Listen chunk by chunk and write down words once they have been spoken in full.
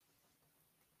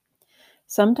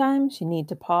Sometimes you need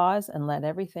to pause and let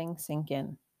everything sink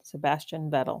in.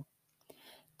 Sebastian Vettel.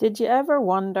 Did you ever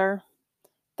wonder?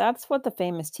 That's what the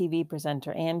famous TV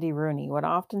presenter Andy Rooney would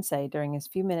often say during his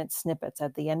few minute snippets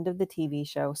at the end of the TV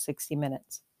show 60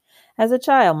 Minutes. As a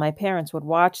child, my parents would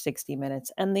watch 60 Minutes,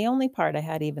 and the only part I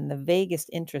had even the vaguest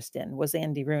interest in was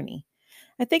Andy Rooney.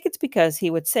 I think it's because he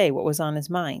would say what was on his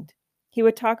mind. He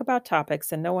would talk about topics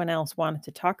that no one else wanted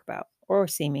to talk about or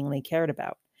seemingly cared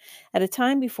about. At a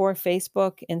time before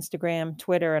Facebook, Instagram,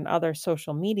 Twitter, and other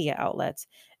social media outlets,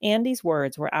 Andy's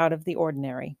words were out of the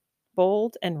ordinary,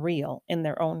 bold and real in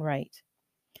their own right.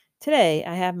 Today,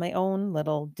 I have my own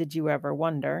little did you ever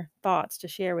wonder thoughts to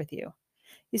share with you.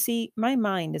 You see, my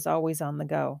mind is always on the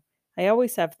go. I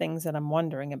always have things that I'm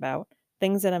wondering about,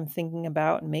 things that I'm thinking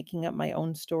about and making up my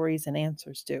own stories and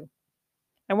answers to.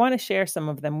 I want to share some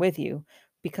of them with you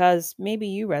because maybe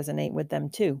you resonate with them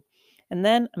too. And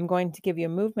then I'm going to give you a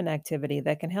movement activity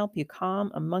that can help you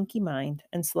calm a monkey mind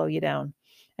and slow you down.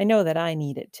 I know that I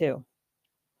need it too.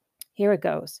 Here it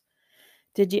goes.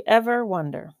 Did you ever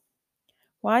wonder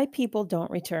why people don't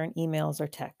return emails or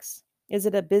texts? Is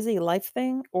it a busy life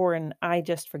thing or an I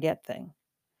just forget thing?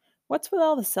 What's with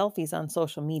all the selfies on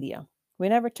social media? We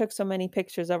never took so many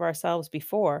pictures of ourselves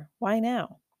before. Why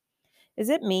now? Is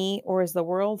it me, or is the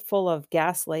world full of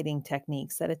gaslighting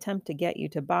techniques that attempt to get you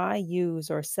to buy,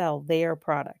 use, or sell their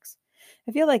products?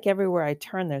 I feel like everywhere I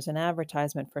turn, there's an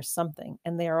advertisement for something,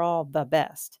 and they are all the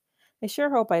best. I sure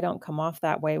hope I don't come off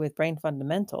that way with brain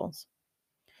fundamentals.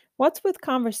 What's with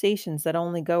conversations that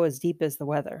only go as deep as the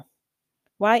weather?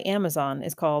 Why Amazon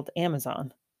is called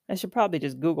Amazon? I should probably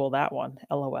just Google that one,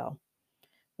 lol.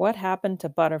 What happened to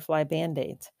butterfly band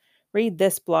aids? Read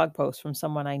this blog post from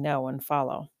someone I know and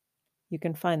follow. You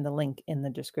can find the link in the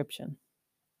description.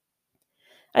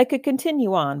 I could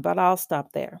continue on, but I'll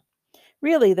stop there.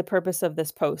 Really, the purpose of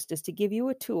this post is to give you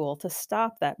a tool to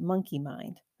stop that monkey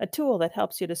mind, a tool that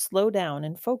helps you to slow down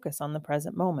and focus on the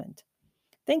present moment.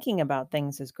 Thinking about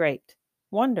things is great.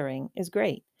 Wondering is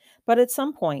great. But at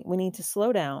some point, we need to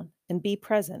slow down and be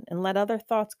present and let other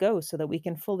thoughts go so that we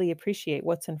can fully appreciate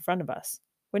what's in front of us.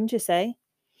 Wouldn't you say?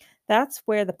 That's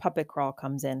where the puppet crawl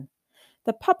comes in.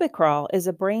 The puppet crawl is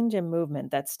a brain gym movement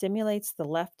that stimulates the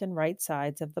left and right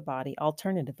sides of the body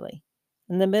alternatively.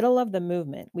 In the middle of the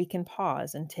movement, we can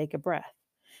pause and take a breath.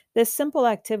 This simple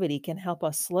activity can help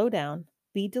us slow down,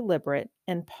 be deliberate,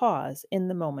 and pause in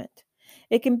the moment.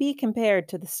 It can be compared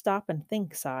to the stop and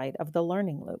think side of the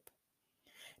learning loop.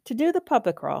 To do the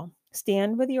puppet crawl,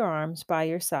 stand with your arms by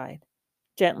your side.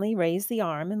 Gently raise the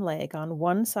arm and leg on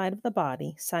one side of the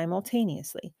body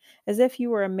simultaneously, as if you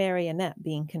were a marionette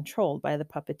being controlled by the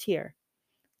puppeteer.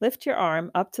 Lift your arm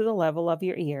up to the level of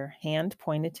your ear, hand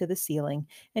pointed to the ceiling,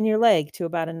 and your leg to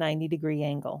about a 90-degree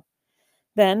angle.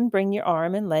 Then bring your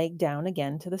arm and leg down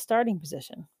again to the starting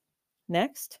position.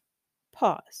 Next,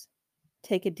 pause.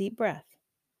 Take a deep breath.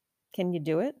 Can you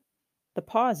do it? The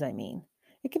pause, I mean.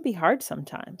 It can be hard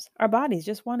sometimes. Our bodies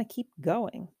just want to keep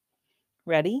going.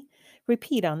 Ready?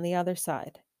 Repeat on the other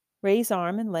side. Raise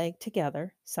arm and leg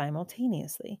together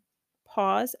simultaneously.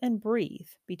 Pause and breathe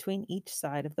between each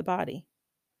side of the body.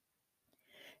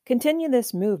 Continue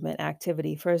this movement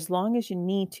activity for as long as you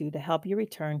need to help you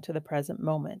return to the present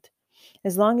moment.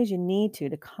 As long as you need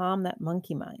to calm that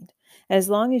monkey mind. As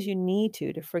long as you need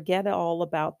to forget all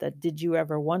about the did you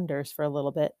ever wonders for a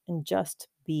little bit and just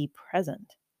be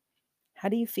present. How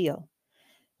do you feel?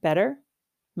 Better?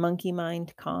 Monkey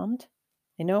mind calmed?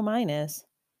 I know mine is.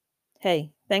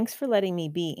 Hey, thanks for letting me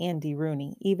be Andy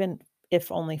Rooney, even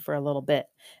if only for a little bit.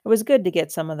 It was good to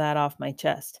get some of that off my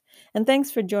chest. And thanks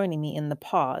for joining me in the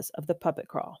pause of the puppet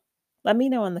crawl. Let me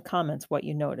know in the comments what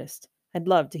you noticed. I'd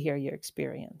love to hear your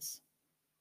experience.